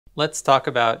Let's talk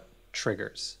about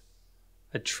triggers.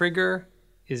 A trigger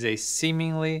is a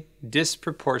seemingly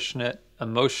disproportionate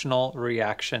emotional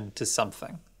reaction to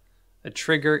something. A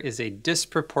trigger is a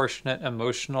disproportionate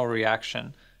emotional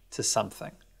reaction to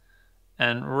something.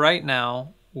 And right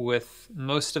now, with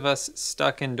most of us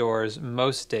stuck indoors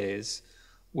most days,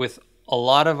 with a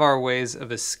lot of our ways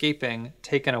of escaping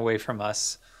taken away from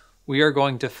us, we are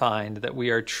going to find that we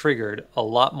are triggered a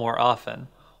lot more often,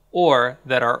 or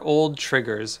that our old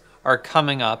triggers are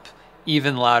coming up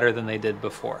even louder than they did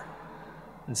before.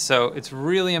 And so it's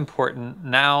really important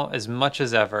now, as much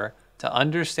as ever, to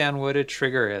understand what a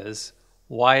trigger is,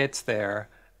 why it's there,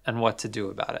 and what to do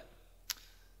about it.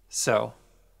 So,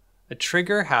 a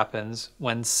trigger happens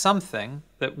when something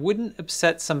that wouldn't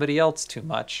upset somebody else too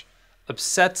much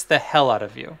upsets the hell out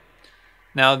of you.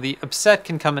 Now, the upset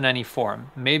can come in any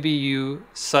form. Maybe you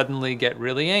suddenly get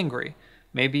really angry.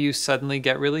 Maybe you suddenly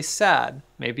get really sad.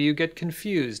 Maybe you get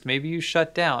confused. Maybe you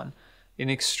shut down. In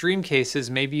extreme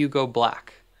cases, maybe you go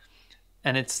black.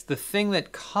 And it's the thing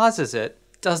that causes it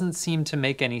doesn't seem to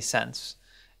make any sense.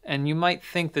 And you might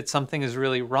think that something is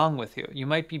really wrong with you. You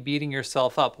might be beating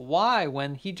yourself up. Why?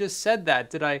 When he just said that,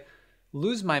 did I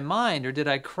lose my mind, or did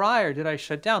I cry, or did I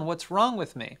shut down? What's wrong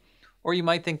with me? Or you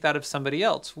might think that of somebody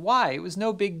else. Why? It was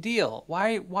no big deal.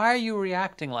 Why are you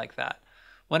reacting like that?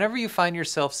 Whenever you find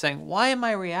yourself saying, why am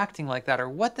I reacting like that? Or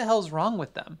what the hell's wrong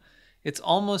with them? It's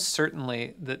almost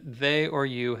certainly that they or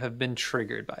you have been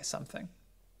triggered by something.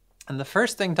 And the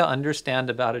first thing to understand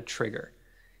about a trigger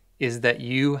is that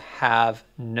you have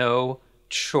no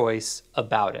choice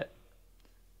about it.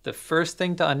 The first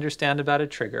thing to understand about a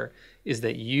trigger is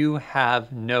that you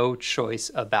have no choice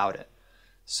about it.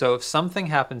 So if something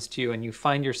happens to you and you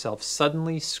find yourself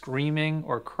suddenly screaming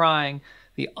or crying,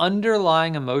 the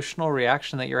underlying emotional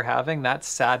reaction that you're having, that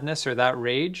sadness or that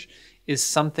rage, is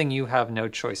something you have no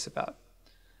choice about.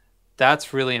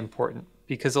 That's really important,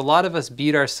 because a lot of us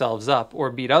beat ourselves up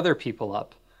or beat other people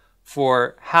up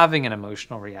for having an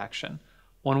emotional reaction.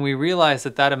 When we realize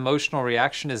that that emotional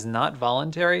reaction is not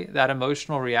voluntary, that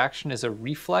emotional reaction is a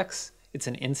reflex, it's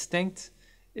an instinct,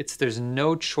 there's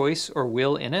no choice or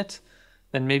will in it,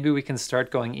 then maybe we can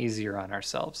start going easier on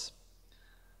ourselves.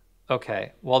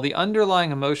 Okay, while the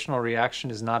underlying emotional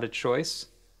reaction is not a choice,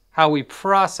 how we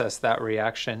process that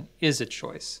reaction is a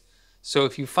choice. So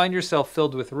if you find yourself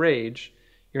filled with rage,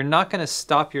 you're not going to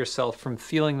stop yourself from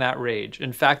feeling that rage.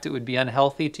 In fact, it would be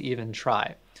unhealthy to even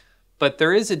try. But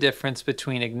there is a difference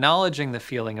between acknowledging the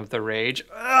feeling of the rage,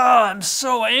 I'm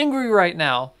so angry right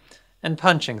now, and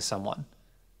punching someone.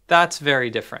 That's very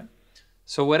different.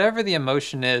 So whatever the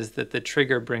emotion is that the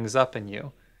trigger brings up in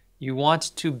you, you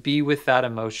want to be with that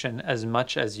emotion as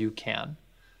much as you can.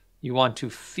 You want to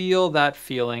feel that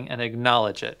feeling and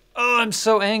acknowledge it. Oh, I'm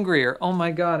so angry, or oh my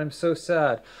God, I'm so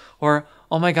sad, or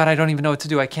oh my God, I don't even know what to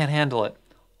do, I can't handle it.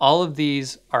 All of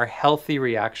these are healthy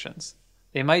reactions.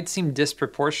 They might seem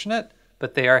disproportionate,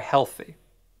 but they are healthy.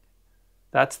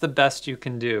 That's the best you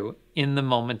can do in the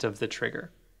moment of the trigger.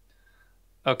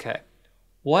 Okay,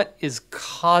 what is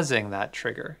causing that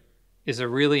trigger is a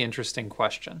really interesting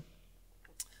question.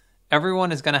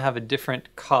 Everyone is going to have a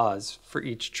different cause for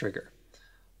each trigger,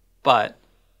 but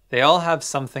they all have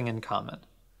something in common,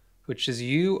 which is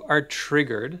you are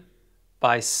triggered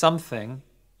by something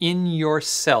in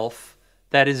yourself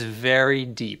that is very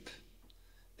deep.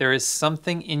 There is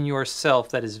something in yourself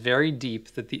that is very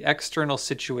deep that the external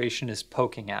situation is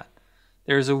poking at.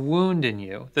 There is a wound in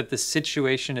you that the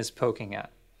situation is poking at.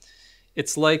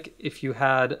 It's like if you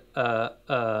had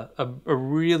a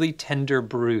really tender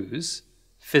bruise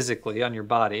physically on your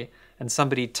body and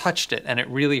somebody touched it and it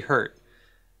really hurt.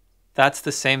 That's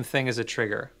the same thing as a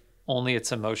trigger, only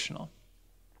it's emotional.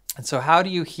 And so how do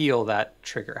you heal that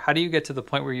trigger? How do you get to the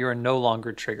point where you are no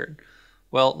longer triggered?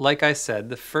 Well, like I said,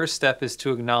 the first step is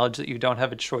to acknowledge that you don't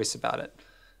have a choice about it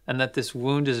and that this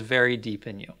wound is very deep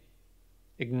in you.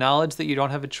 Acknowledge that you don't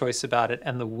have a choice about it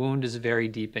and the wound is very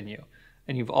deep in you,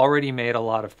 and you've already made a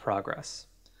lot of progress.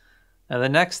 Now, the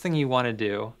next thing you want to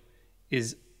do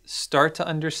is start to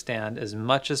understand as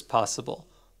much as possible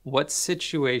what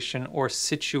situation or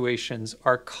situations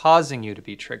are causing you to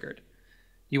be triggered.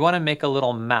 You want to make a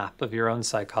little map of your own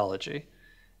psychology.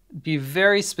 Be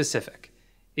very specific.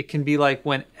 It can be like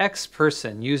when X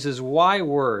person uses Y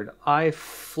word, I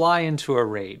fly into a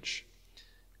rage.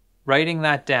 Writing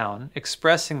that down,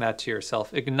 expressing that to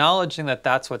yourself, acknowledging that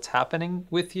that's what's happening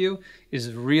with you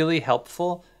is really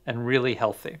helpful and really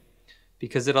healthy,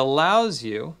 because it allows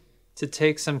you to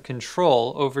take some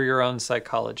control over your own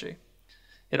psychology.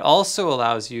 It also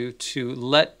allows you to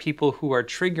let people who are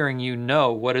triggering you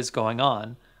know what is going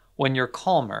on when you're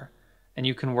calmer, and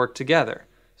you can work together.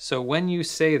 So when you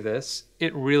say this,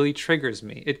 it really triggers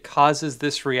me. It causes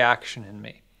this reaction in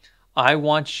me. I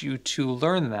want you to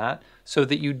learn that so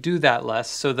that you do that less,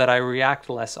 so that I react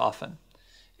less often.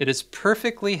 It is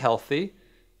perfectly healthy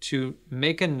to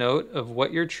make a note of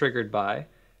what you're triggered by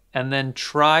and then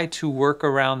try to work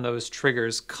around those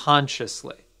triggers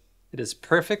consciously. It is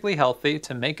perfectly healthy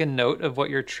to make a note of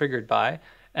what you're triggered by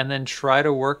and then try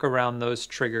to work around those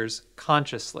triggers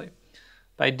consciously.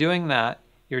 By doing that,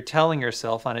 you're telling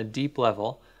yourself on a deep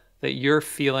level that your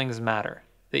feelings matter,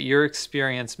 that your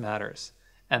experience matters,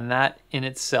 and that in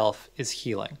itself is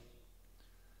healing.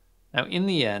 Now, in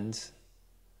the end,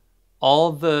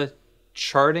 all the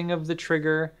charting of the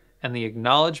trigger and the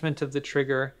acknowledgement of the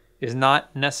trigger is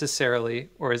not necessarily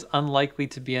or is unlikely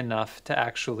to be enough to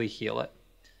actually heal it.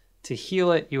 To heal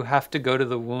it, you have to go to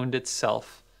the wound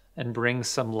itself and bring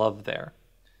some love there.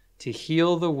 To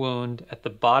heal the wound at the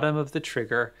bottom of the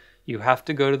trigger, you have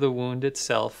to go to the wound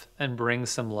itself and bring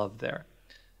some love there.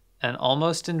 And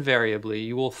almost invariably,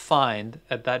 you will find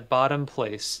at that bottom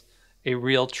place a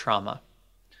real trauma.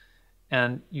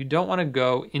 And you don't want to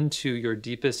go into your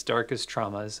deepest, darkest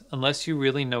traumas unless you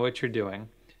really know what you're doing,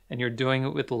 and you're doing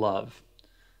it with love.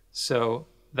 So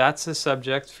that's a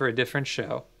subject for a different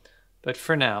show. But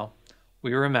for now,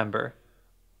 we remember,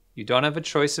 you don't have a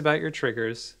choice about your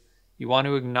triggers. You want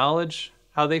to acknowledge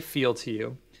how they feel to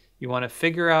you. You want to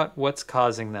figure out what's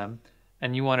causing them,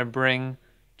 and you want to bring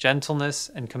gentleness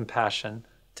and compassion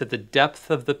to the depth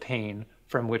of the pain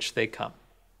from which they come.